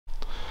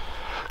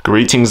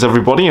Greetings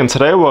everybody, and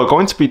today we're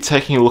going to be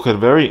taking a look at a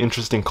very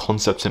interesting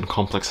concept in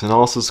complex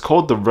analysis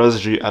called the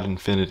residue at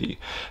infinity.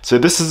 So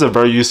this is a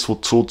very useful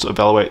tool to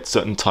evaluate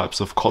certain types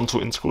of contour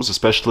integrals,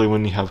 especially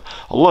when you have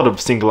a lot of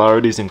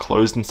singularities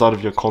enclosed inside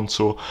of your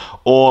contour,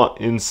 or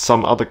in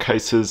some other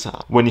cases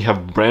when you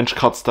have branch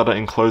cuts that are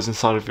enclosed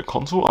inside of your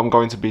contour. I'm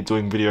going to be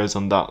doing videos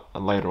on that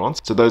later on,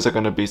 so those are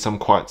going to be some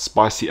quite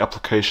spicy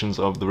applications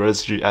of the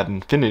residue at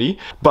infinity.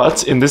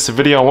 But in this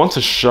video I want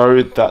to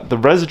show that the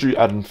residue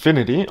at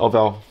infinity of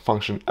our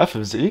function f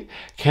of z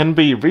can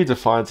be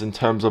redefined in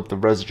terms of the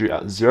residue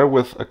at 0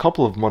 with a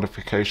couple of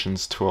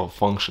modifications to our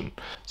function.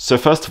 So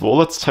first of all,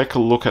 let's take a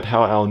look at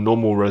how our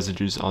normal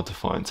residues are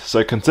defined.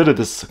 So consider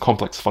this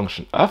complex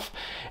function f,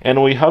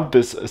 and we have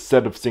this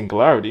set of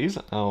singularities,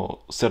 our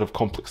set of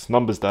complex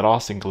numbers that are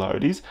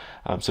singularities.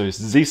 So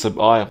z sub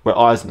I, where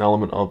I is an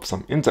element of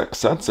some index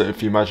set. So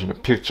if you imagine a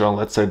picture,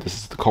 let's say this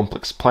is the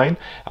complex plane,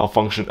 our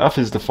function f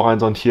is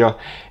defined on here,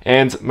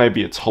 and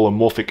maybe it's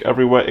holomorphic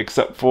everywhere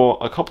except for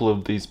a couple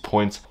of these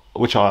points,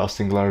 which are our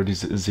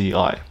singularities zi.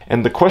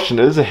 And the question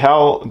is,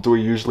 how do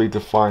we usually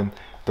define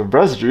the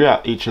residue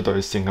at each of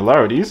those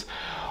singularities?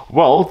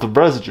 Well, the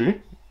residue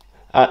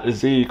at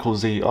z equals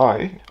zi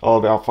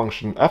of our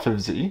function f of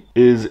z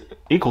is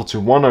equal to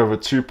 1 over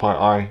 2 pi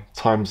I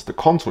times the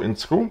contour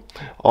integral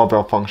of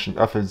our function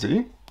f of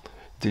z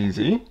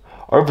dz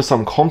over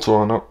some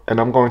contour, and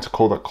I'm going to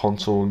call that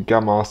contour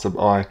gamma sub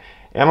I,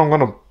 and I'm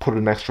going to put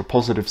an extra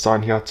positive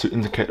sign here to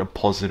indicate a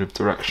positive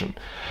direction.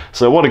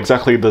 So what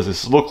exactly does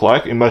this look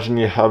like? Imagine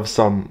you have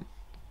some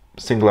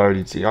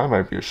singularity zi,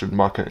 maybe you should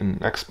mark it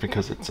in x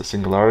because it's a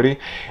singularity,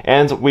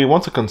 and we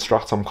want to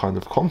construct some kind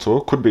of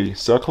contour. Could be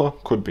circular,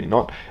 could be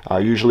not.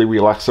 Usually we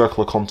like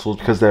circular contours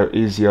because they're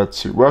easier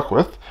to work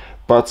with,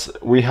 but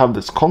we have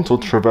this contour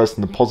traverse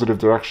in the positive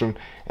direction,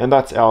 and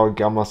that's our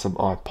gamma sub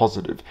I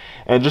positive.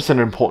 And just an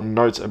important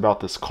note about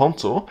this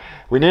contour,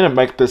 we need to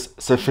make this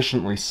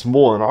sufficiently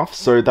small enough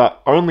so that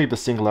only the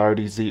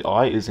singularity zi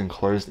is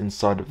enclosed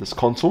inside of this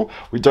contour.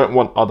 We don't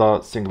want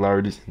other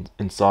singularities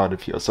inside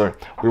of here, so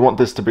we want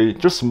this to be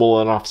just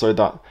small enough so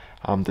that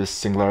this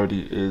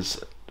singularity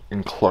is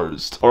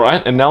enclosed.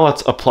 Alright, and now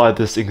let's apply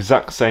this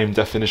exact same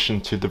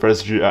definition to the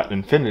residue at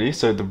infinity.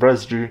 So the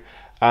residue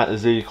at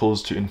z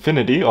equals to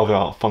infinity of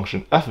our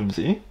function f of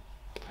z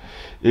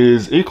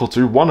is equal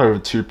to 1 over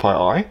 2 pi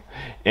I,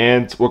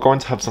 and we're going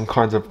to have some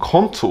kind of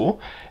contour,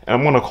 and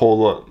I'm going to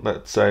call it,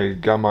 let's say,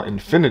 gamma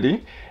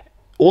infinity,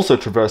 also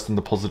traversed in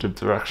the positive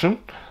direction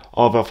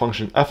of our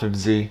function f of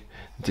z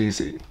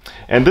dz.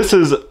 And this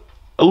is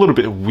a little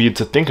bit weird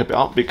to think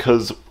about,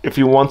 because if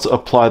you want to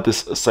apply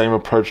this same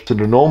approach to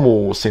the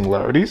normal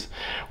singularities,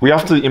 we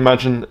have to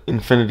imagine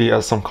infinity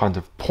as some kind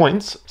of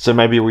point. So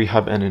maybe we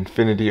have an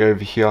infinity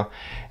over here,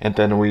 and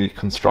then we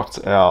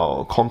construct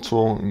our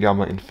contour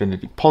gamma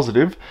infinity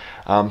positive,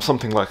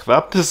 something like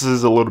that. This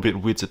is a little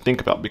bit weird to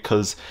think about,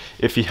 because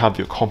if you have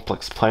your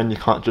complex plane, you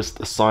can't just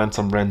assign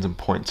some random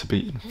point to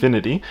be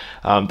infinity.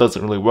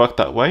 Doesn't really work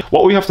that way.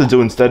 What we have to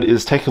do instead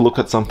is take a look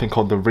at something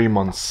called the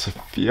Riemann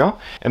Sphere,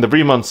 and the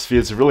Riemann Sphere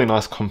is a really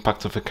nice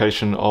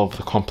compactification of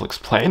the complex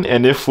plane.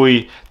 And if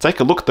we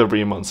take a look at the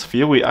Riemann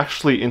Sphere, we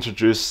actually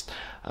introduced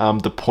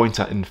the point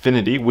at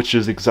infinity, which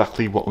is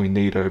exactly what we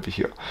need over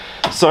here.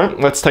 So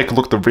let's take a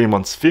look at the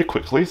Riemann Sphere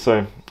quickly.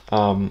 So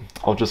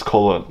I'll just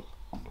call it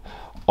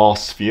our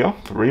sphere,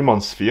 the Riemann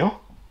Sphere.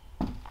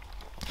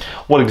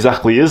 What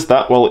exactly is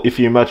that? Well, if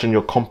you imagine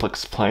your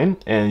complex plane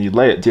and you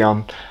lay it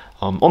down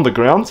on the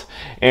ground,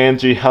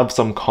 and you have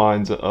some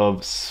kind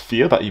of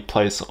sphere that you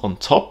place on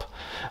top.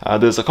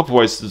 There's a couple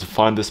ways to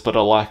define this, but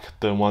I like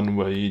the one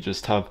where you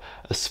just have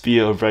a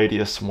sphere of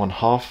radius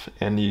 1/2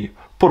 and you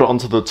put it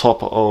onto the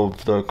top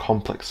of the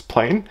complex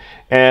plane.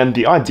 And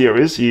the idea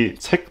is you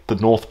take the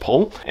North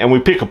Pole and we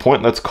pick a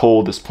point. Let's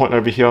call this point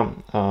over here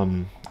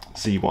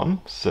Z1.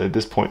 So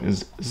this point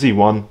is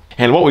Z1.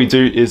 And what we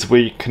do is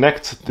we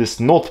connect this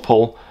North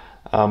Pole.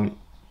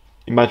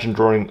 Imagine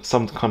drawing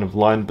some kind of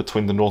line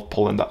between the North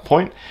Pole and that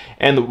point,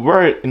 and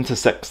where it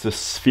intersects the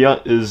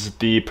sphere is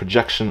the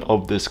projection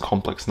of this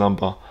complex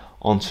number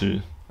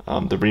onto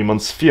the Riemann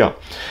Sphere.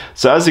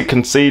 So as you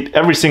can see,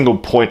 every single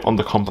point on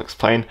the complex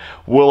plane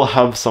will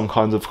have some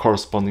kind of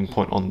corresponding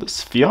point on the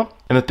sphere.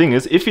 And the thing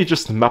is, if you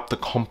just map the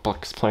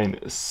complex plane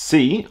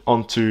C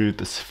onto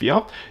the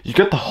sphere, you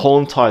get the whole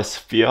entire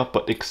sphere,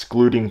 but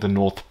excluding the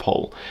North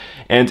Pole.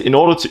 And in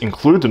order to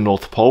include the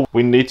North Pole,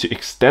 we need to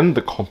extend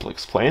the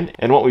complex plane.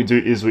 And what we do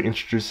is we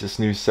introduce this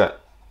new set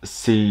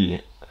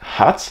C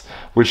hat,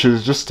 which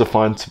is just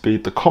defined to be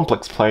the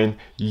complex plane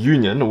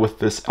union with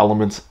this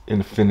element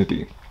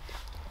infinity.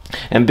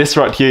 And this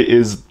right here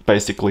is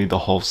basically the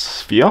whole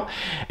sphere.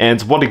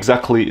 And what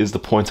exactly is the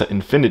point at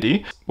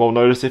infinity? Well,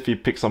 notice if you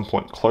pick some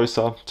point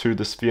closer to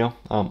the sphere,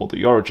 or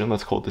the origin,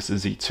 let's call this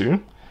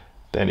Z2,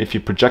 then if you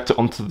project it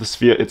onto the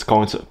sphere, it's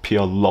going to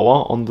appear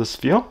lower on the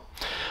sphere.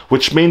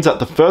 which means that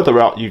the further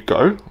out you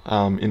go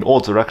in all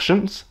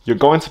directions, you're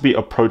going to be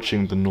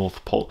approaching the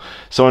North Pole.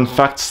 So in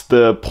fact,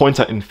 the point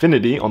at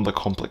infinity on the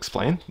complex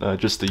plane,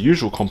 just the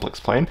usual complex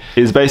plane,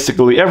 is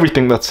basically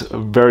everything that's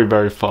very,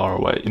 very far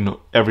away in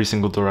every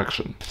single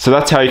direction. So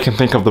that's how you can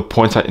think of the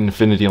point at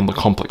infinity on the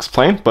complex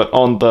plane, but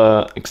on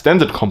the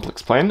extended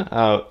complex plane,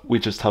 we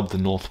just have the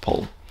North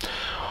Pole.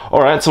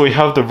 Alright, so we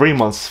have the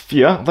Riemann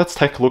sphere. Let's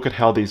take a look at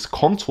how these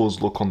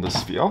contours look on the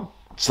sphere.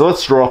 So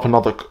let's draw up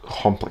another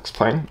complex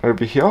plane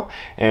over here,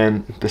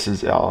 and this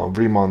is our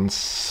Riemann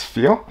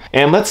sphere.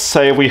 And let's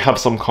say we have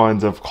some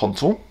kind of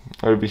contour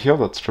over here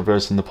that's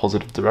traversing the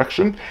positive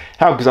direction.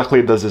 How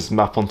exactly does this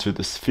map onto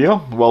the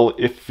sphere? Well,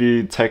 if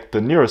you take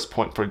the nearest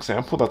point, for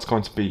example, that's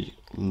going to be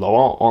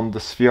lower on the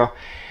sphere.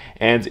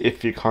 And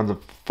if you kind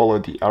of follow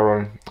the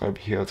arrow over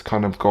here, it's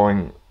kind of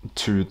going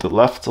to the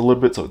left a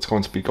little bit, so it's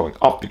going to be going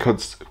up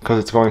because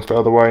it's going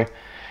further away,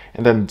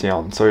 and then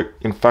down. So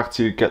in fact,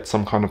 you get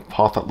some kind of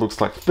path that looks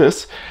like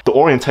this. The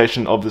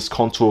orientation of this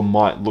contour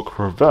might look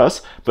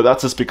reverse, but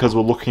that's just because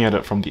we're looking at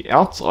it from the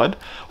outside.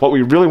 What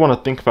we really want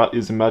to think about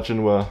is,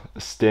 imagine we're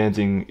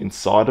standing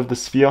inside of the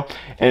sphere,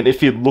 and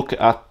if you look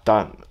at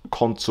that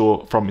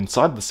contour from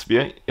inside the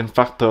sphere, in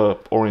fact the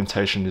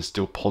orientation is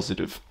still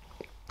positive.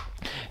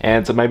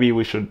 And so maybe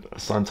we should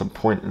assign some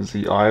point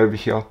zi over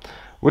here,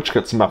 which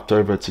gets mapped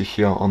over to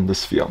here on the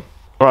sphere.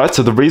 Alright,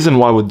 so the reason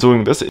why we're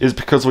doing this is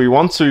because we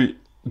want to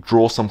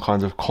draw some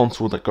kind of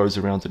contour that goes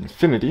around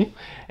infinity,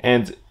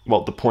 and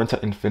well, the point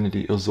at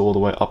infinity is all the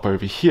way up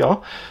over here.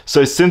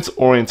 So since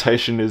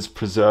orientation is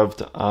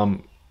preserved,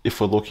 if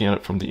we're looking at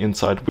it from the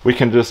inside, we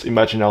can just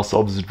imagine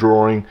ourselves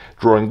drawing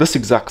this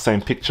exact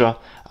same picture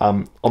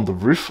on the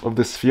roof of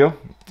the sphere.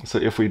 So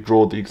if we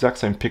draw the exact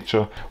same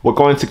picture, we're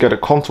going to get a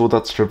contour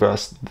that's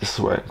traversed this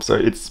way. So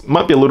it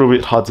might be a little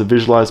bit hard to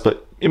visualize,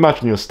 but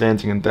imagine you're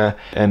standing in there,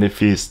 and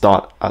if you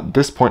start at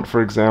this point,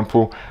 for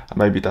example,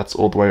 maybe that's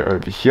all the way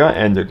over here,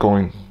 and you're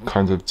going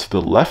kind of to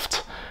the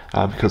left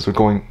because we're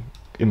going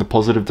in the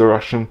positive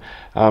direction.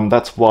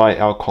 That's why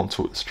our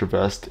contour is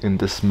traversed in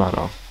this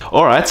manner.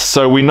 Alright,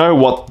 so we know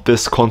what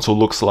this contour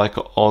looks like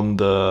on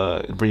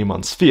the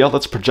Riemann sphere.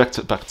 Let's project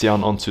it back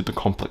down onto the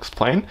complex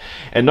plane.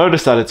 And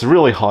notice that it's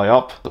really high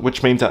up,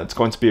 which means that it's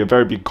going to be a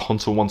very big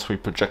contour once we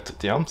project it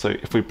down. So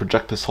if we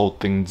project this whole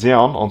thing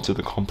down onto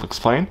the complex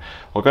plane,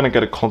 we're going to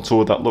get a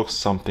contour that looks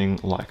something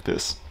like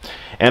this.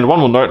 And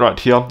one more note right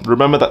here,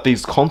 remember that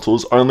these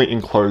contours only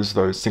enclose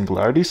those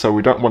singularities, so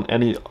we don't want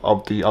any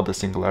of the other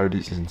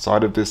singularities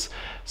inside of this.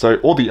 So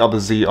all the other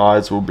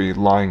zi's will be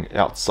lying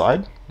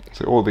outside,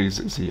 so all these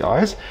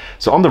zi's.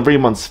 So on the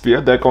Riemann sphere,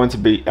 they're going to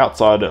be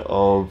outside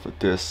of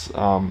this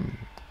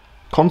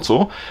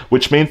contour,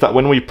 which means that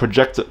when we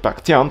project it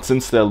back down,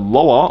 since they're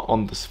lower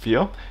on the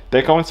sphere,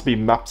 they're going to be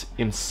mapped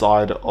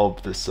inside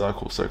of the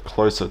circle, so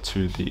closer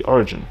to the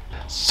origin.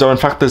 So in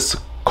fact, this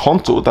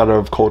contour that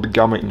I've called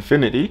gamma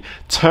infinity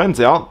turns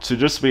out to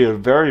just be a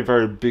very,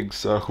 very big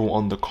circle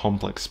on the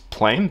complex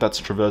plane that's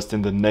traversed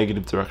in the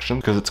negative direction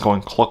because it's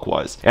going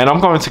clockwise. And I'm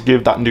going to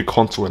give that new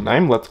contour a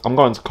name. I'm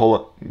going to call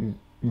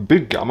it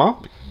big gamma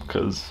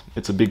because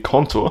it's a big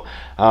contour,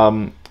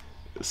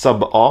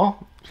 sub r,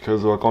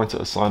 because we're going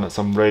to assign it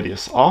some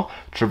radius r,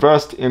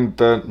 traversed in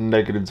the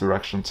negative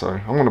direction. So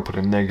I'm going to put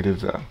a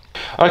negative there.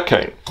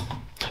 Okay,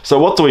 so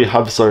what do we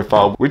have so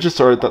far? We just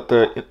saw that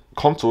the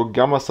contour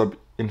gamma sub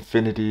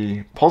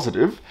infinity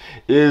positive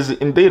is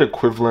indeed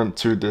equivalent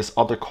to this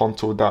other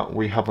contour that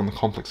we have on the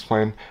complex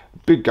plane,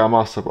 big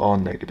gamma sub r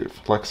negative,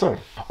 like so.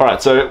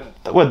 Alright, so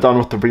we're done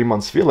with the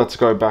Riemann sphere. Let's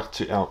go back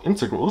to our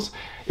integrals.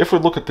 If we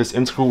look at this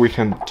integral, we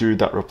can do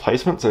that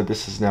replacement. So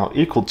this is now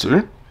equal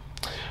to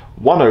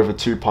 1 over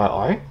 2 pi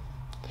I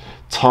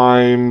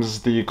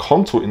times the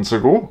contour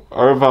integral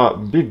over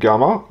big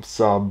gamma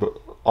sub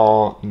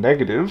r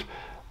negative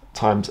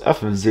times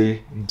f of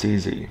z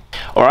dz.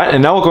 Alright,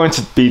 and now we're going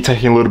to be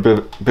taking a little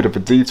bit of a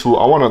detour.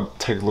 I want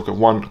to take a look at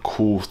one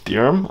cool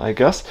theorem, I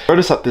guess.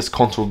 Notice that this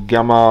contour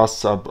gamma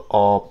sub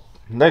r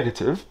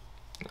negative,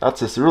 that's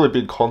this really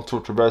big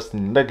contour traversed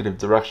in the negative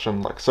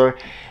direction, like so.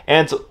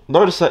 And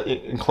notice that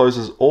it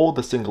encloses all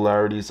the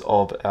singularities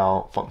of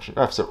our function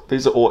f. So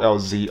these are all our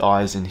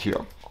zi's in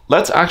here.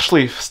 Let's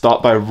actually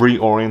start by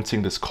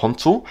reorienting this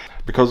contour,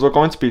 because we're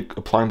going to be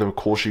applying the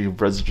Cauchy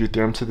residue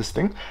theorem to this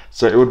thing.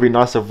 So it would be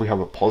nice if we have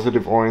a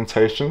positive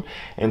orientation,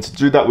 and to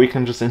do that we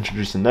can just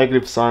introduce a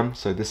negative sign.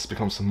 So this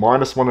becomes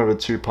minus 1 over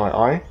 2 pi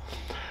I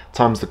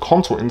times the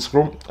contour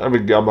integral over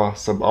gamma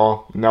sub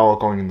r. Now we're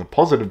going in the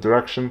positive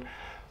direction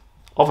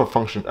of a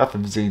function f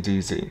of z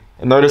dz.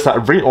 And notice that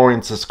it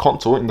reorients this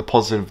contour in the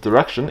positive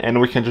direction, and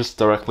we can just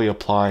directly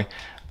apply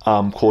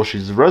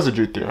Cauchy's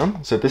residue theorem.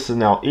 So this is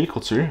now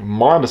equal to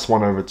minus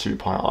 1 over 2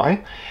 pi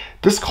I.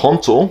 This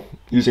contour,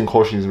 using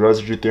Cauchy's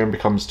residue theorem,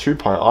 becomes 2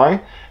 pi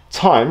I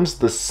times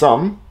the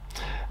sum,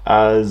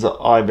 as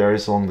I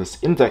varies along this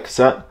index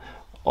set,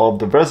 of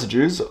the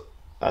residues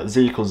at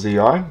z equals zi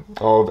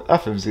of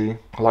f of z,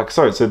 like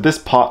so. So this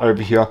part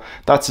over here,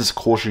 that's this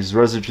Cauchy's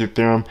residue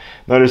theorem.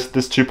 Notice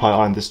this 2 pi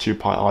I and this 2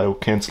 pi I will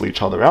cancel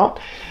each other out.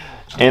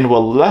 And we're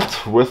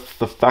left with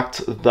the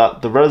fact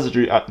that the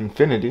residue at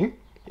infinity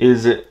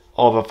is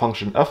of a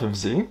function f of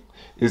z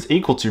is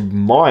equal to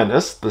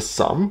minus the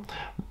sum,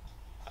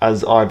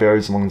 as I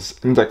varies along this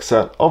index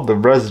set, of the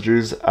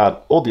residues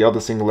at all the other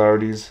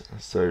singularities,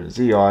 so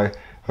zi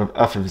of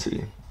f of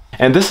z.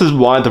 And this is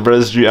why the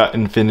residue at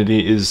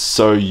infinity is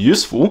so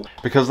useful,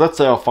 because let's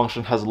say our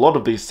function has a lot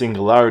of these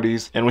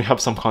singularities and we have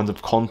some kind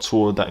of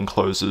contour that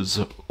encloses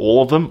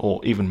all of them,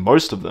 or even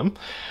most of them.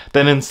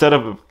 Then instead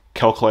of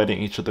calculating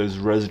each of those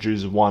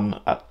residues one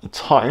at a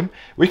time,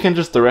 we can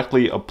just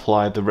directly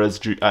apply the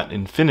residue at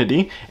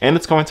infinity, and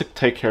it's going to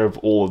take care of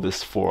all of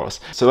this for us.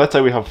 So let's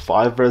say we have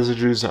 5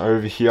 residues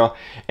over here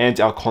and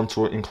our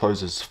contour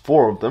encloses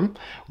 4 of them.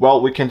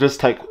 Well, we can just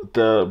take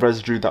the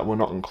residue that we're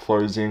not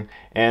enclosing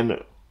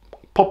and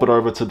pop it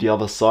over to the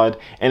other side,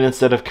 and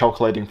instead of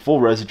calculating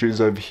 4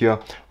 residues over here,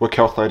 we're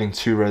calculating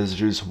 2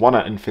 residues, one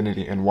at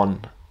infinity and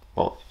one,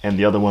 well, and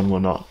the other one we're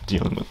not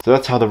dealing with. So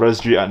that's how the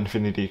residue at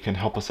infinity can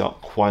help us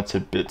out quite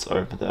a bit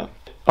over there.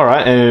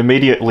 Alright, and it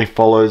immediately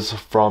follows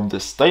from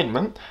this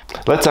statement.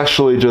 Let's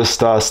actually just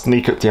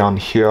sneak it down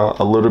here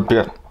a little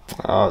bit.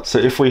 So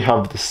if we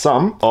have the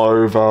sum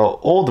over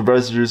all the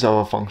residues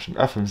of a function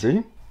f of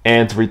z,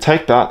 and we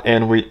take that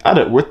and we add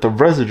it with the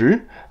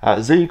residue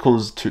at z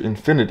equals to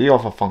infinity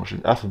of a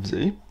function f of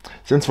z,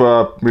 since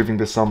we're moving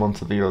the sum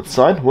onto the other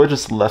side, we're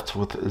just left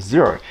with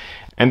 0.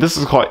 And this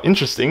is quite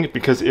interesting,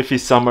 because if you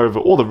sum over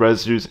all the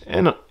residues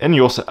and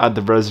you also add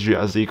the residue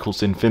as equals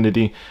to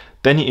infinity,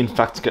 then you in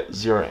fact get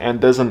 0.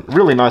 And there's a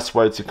really nice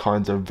way to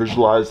kind of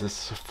visualize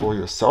this for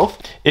yourself.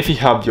 If you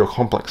have your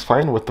complex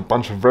plane with a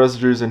bunch of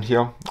residues in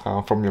here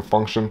from your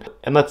function,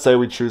 and let's say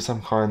we choose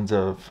some kind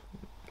of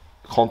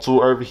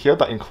contour over here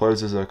that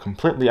encloses a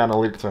completely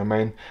analytic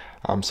domain,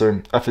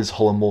 so f is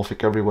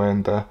holomorphic everywhere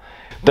in there,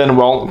 then,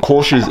 well,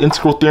 Cauchy's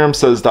integral theorem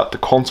says that the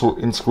contour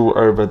integral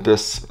over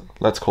this,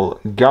 let's call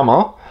it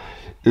gamma,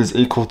 is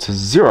equal to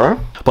 0.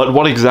 But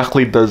what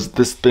exactly does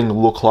this thing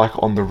look like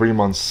on the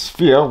Riemann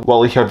sphere?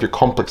 Well, you have your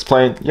complex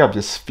plane, you have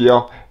your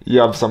sphere, you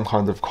have some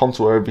kind of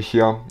contour over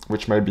here,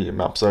 which maybe it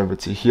maps over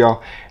to here,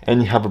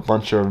 and you have a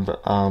bunch of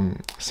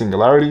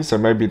singularities, so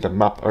maybe the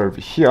map over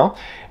here.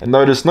 And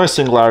notice no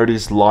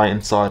singularities lie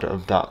inside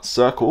of that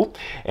circle,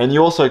 and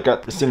you also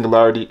get the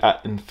singularity at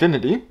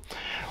infinity.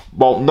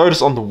 Well,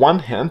 notice on the one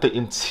hand, the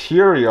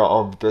interior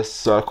of this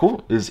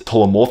circle is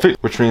holomorphic,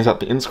 which means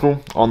that the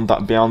integral on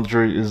that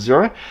boundary is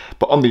 0.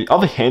 But on the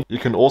other hand, you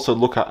can also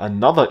look at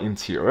another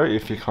interior.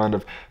 If you kind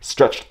of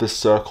stretch this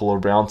circle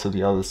around to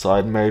the other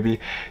side, maybe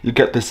you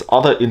get this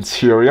other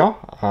interior,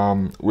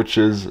 which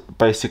is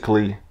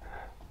basically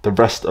the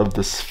rest of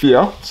the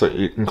sphere. So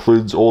it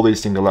includes all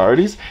these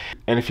singularities.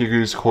 And if you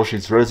use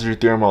Cauchy's residue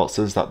theorem, well, it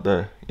says that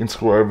the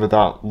integral over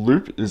that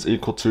loop is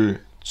equal to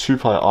 2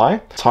 pi I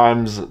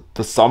times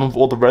the sum of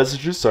all the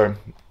residues, so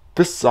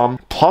this sum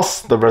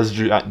plus the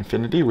residue at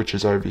infinity, which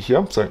is over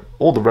here, so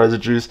all the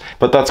residues,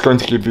 but that's going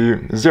to give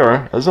you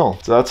 0 as well.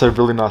 So that's a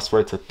really nice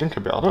way to think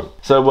about it.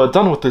 So we're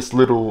done with this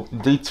little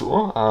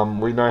detour.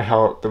 We know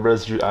how the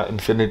residue at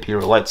infinity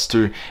relates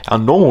to our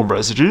normal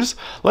residues.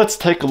 Let's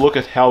take a look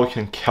at how we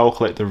can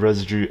calculate the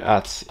residue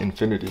at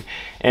infinity.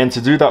 And to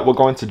do that, we're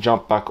going to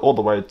jump back all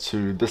the way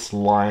to this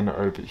line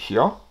over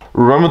here.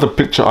 Remember the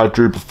picture I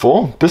drew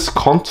before? This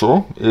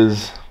contour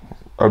is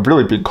a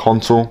really big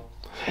contour,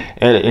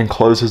 and it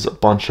encloses a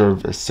bunch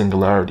of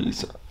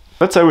singularities.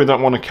 Let's say we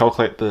don't want to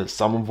calculate the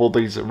sum of all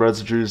these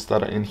residues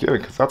that are in here,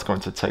 because that's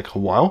going to take a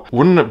while.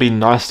 Wouldn't it be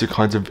nice to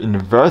kind of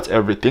invert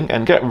everything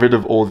and get rid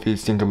of all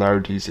these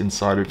singularities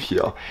inside of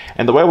here?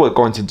 And the way we're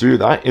going to do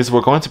that is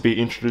we're going to be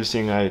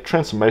introducing a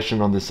transformation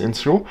on this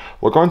integral.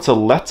 We're going to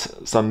let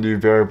some new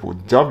variable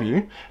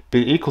w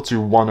be equal to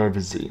 1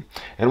 over z.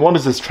 And what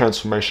is this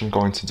transformation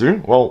going to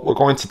do? Well, we're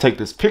going to take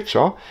this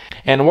picture,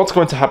 and what's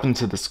going to happen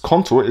to this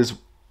contour is,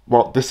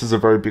 well, this is a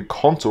very big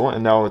contour,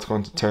 and now it's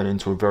going to turn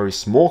into a very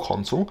small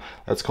contour.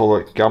 Let's call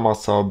it gamma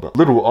sub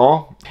little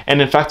r. And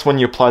in fact, when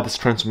you apply this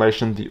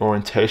transformation, the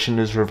orientation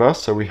is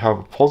reversed, so we have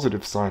a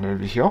positive sign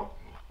over here.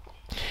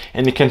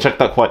 And you can check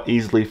that quite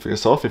easily for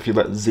yourself if you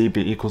let z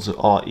be equal to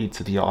r e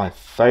to the I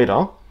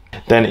theta.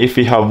 Then if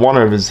you have 1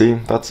 over z,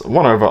 that's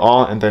 1 over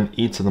r, and then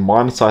e to the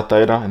minus I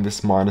theta, and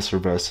this minus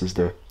reverses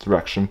the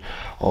direction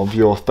of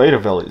your theta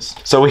values.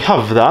 So we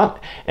have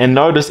that, and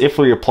notice if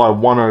we apply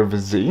 1 over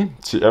z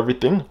to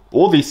everything,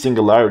 all these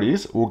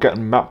singularities will get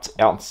mapped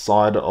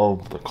outside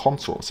of the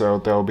contour, so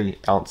they'll be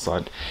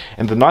outside.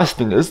 And the nice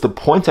thing is, the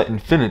point at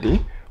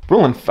infinity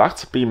will in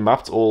fact be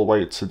mapped all the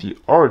way to the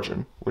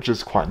origin, which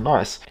is quite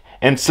nice.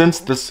 And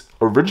since this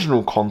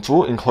original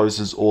contour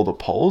encloses all the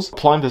poles,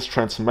 applying this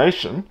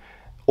transformation,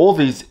 all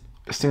these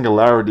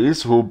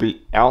singularities will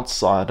be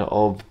outside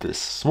of this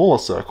smaller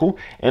circle,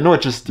 and we're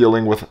just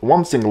dealing with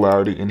one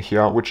singularity in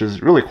here, which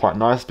is really quite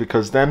nice,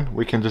 because then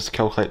we can just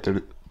calculate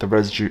the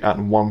residue at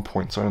 1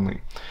 point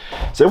only.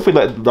 So if we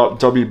let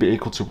w be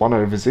equal to 1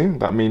 over z,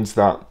 that means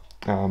that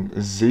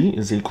z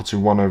is equal to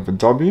 1 over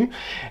w,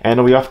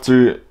 and we have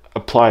to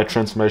apply a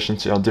transformation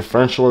to our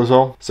differential as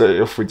well. So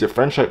if we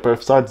differentiate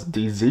both sides,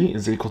 dz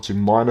is equal to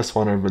minus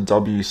 1 over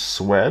w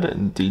squared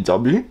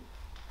dw.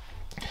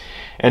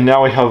 And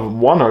now we have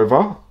 1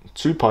 over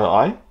 2 pi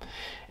I.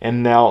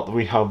 And now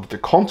we have the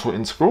contour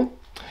integral.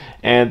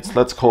 And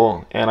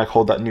I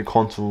call that new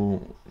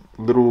contour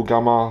little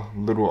gamma,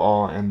 little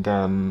r, and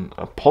then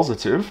a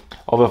positive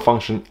of a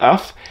function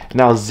f.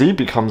 Now z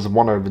becomes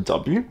 1 over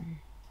w.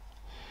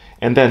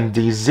 And then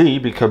dz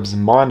becomes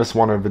minus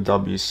 1 over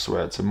w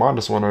squared. So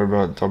minus 1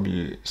 over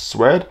w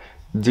squared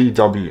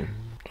dw.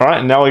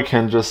 Alright, now we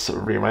can just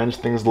rearrange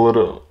things a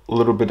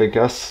little bit, I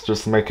guess,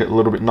 just to make it a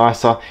little bit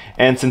nicer.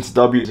 And since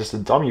w is just a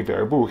dummy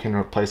variable, we can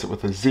replace it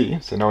with a z.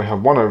 So now we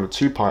have 1 over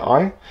 2 pi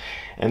I.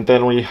 And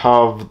then we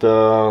have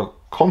the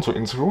contour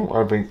integral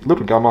over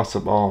little gamma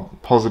sub r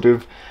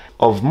positive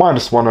of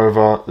minus 1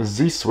 over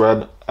z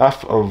squared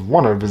f of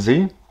 1 over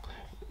z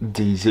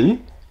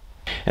dz.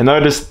 And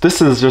notice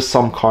this is just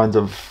some kind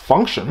of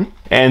function.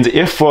 And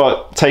if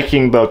we're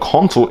taking the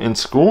contour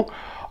integral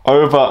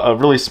over a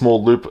really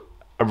small loop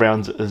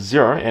around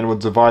 0 and we're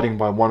dividing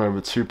by 1 over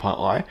 2 pi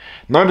I,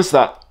 notice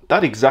that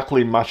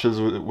exactly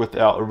matches with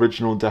our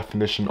original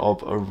definition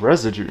of a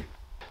residue.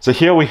 So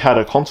here we had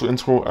a contour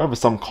integral over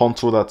some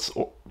contour that's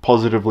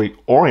positively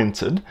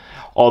oriented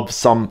of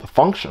some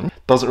function.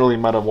 Doesn't really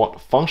matter what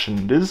function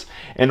it is,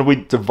 and we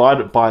divide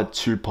it by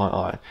 2 pi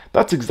I.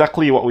 That's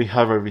exactly what we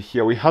have over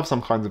here. We have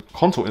some kind of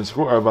contour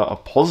integral over a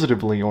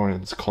positively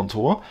oriented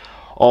contour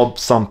of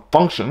some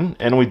function,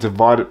 and we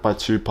divide it by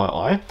 2 pi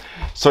I.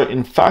 So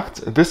in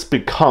fact, this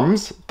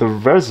becomes the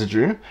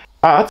residue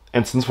at,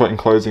 and since we're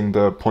enclosing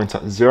the point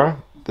at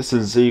 0, this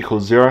is z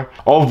equals 0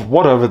 of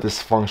whatever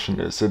this function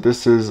is. So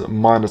this is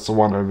minus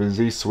 1 over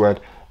z squared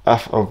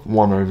f of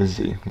 1 over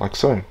z, like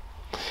so.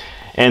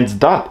 And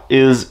that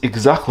is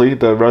exactly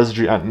the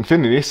residue at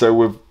infinity. So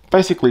we've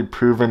basically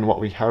proven what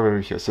we have over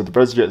here. So the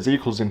residue at z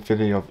equals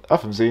infinity of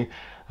f of z,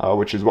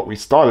 which is what we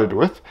started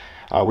with,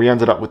 we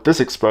ended up with this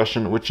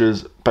expression, which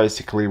is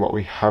basically what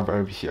we have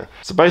over here.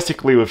 So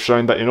basically we've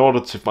shown that in order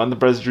to find the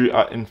residue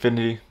at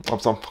infinity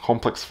of some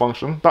complex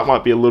function, that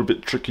might be a little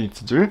bit tricky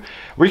to do.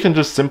 We can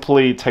just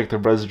simply take the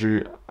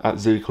residue at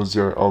z equals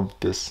 0 of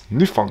this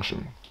new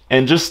function.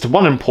 And just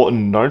one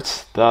important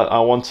note that I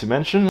want to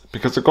mention,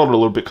 because I got a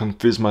little bit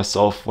confused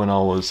myself when I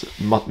was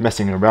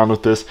messing around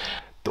with this,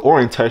 the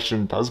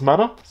orientation does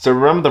matter. So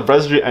remember the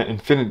residue at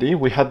infinity,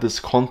 we had this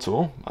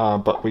contour,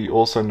 but we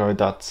also know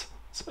that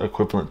it's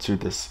equivalent to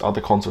this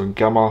other contour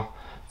gamma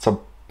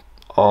sub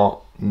r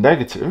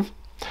negative.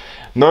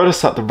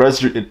 Notice that the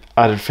residue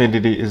at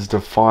infinity is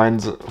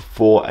defined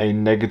for a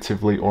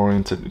negatively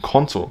oriented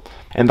contour,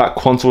 and that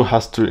contour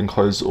has to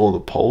enclose all the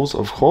poles,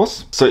 of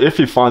course. So if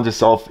you find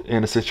yourself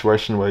in a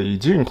situation where you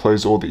do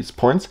enclose all these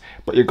points,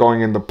 but you're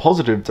going in the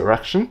positive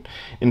direction,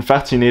 in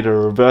fact you need to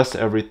reverse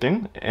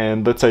everything.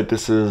 And let's say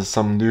this is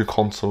some new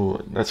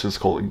contour, let's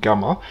just call it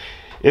gamma.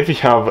 If you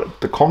have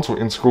the contour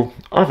integral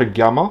over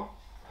gamma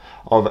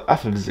of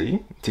f of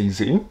z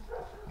dz,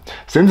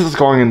 since it's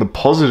going in the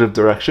positive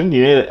direction,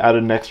 you need to add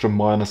an extra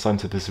minus sign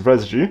to this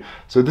residue.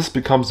 So this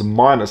becomes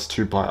minus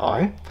 2 pi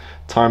I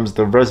times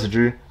the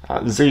residue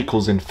at z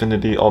equals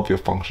infinity of your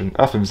function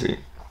f of z.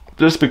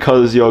 Just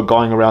because you're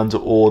going around to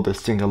all the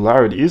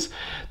singularities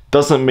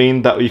doesn't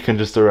mean that you can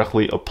just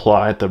directly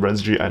apply the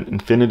residue at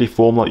infinity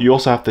formula. You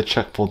also have to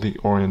check for the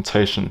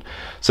orientation.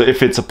 So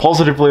if it's a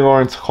positively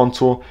oriented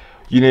contour,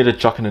 you need to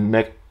chuck in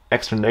a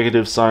extra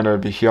negative sign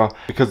over here,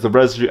 because the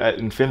residue at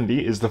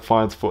infinity is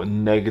defined for a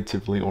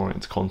negatively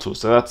oriented contour.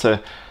 So that's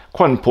a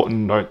quite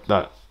important note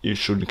that you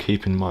should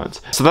keep in mind.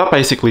 So that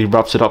basically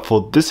wraps it up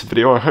for this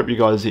video. I hope you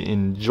guys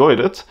enjoyed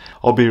it.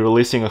 I'll be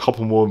releasing a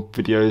couple more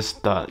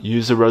videos that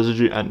use the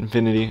residue at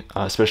infinity,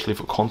 especially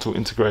for contour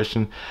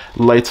integration,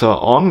 later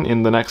on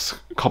in the next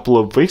couple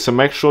of weeks. So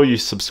make sure you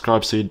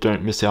subscribe so you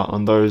don't miss out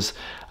on those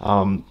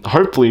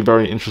hopefully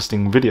very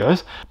interesting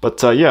videos.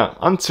 But yeah,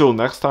 until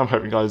next time,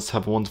 hope you guys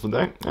have a wonderful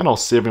day, and I'll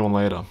see everyone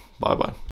later. Bye bye.